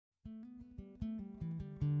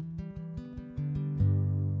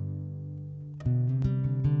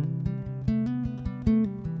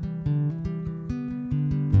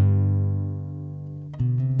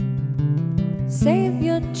save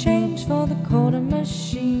your change for the quarter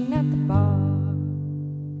machine at the bar.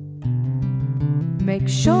 Make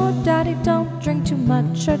sure daddy don't drink too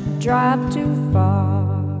much or drive too far.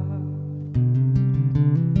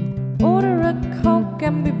 Order a Coke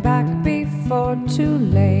and be back before too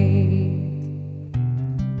late.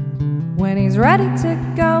 When he's ready to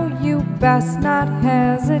go, you best not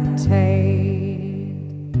hesitate.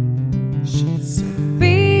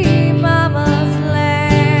 Be mama's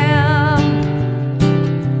lamb.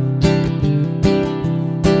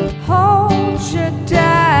 Hold your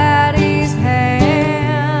daddy's hand.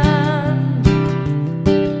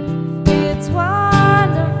 It's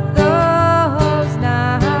one of those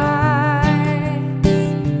nights.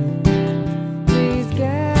 Please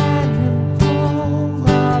get him home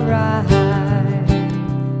alright.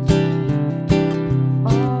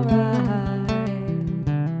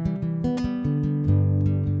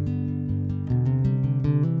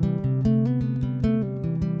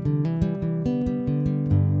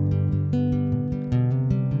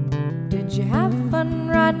 Did you have fun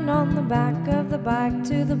riding on the back of the bike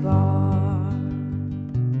to the bar?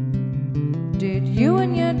 Did you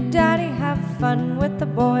and your daddy have fun with the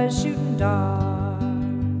boys shooting darts?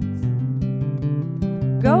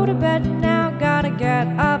 Go to bed now, gotta get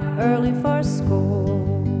up early for school.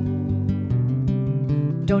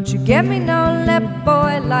 Don't you give me no lip,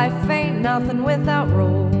 boy, life ain't nothing without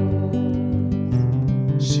rules.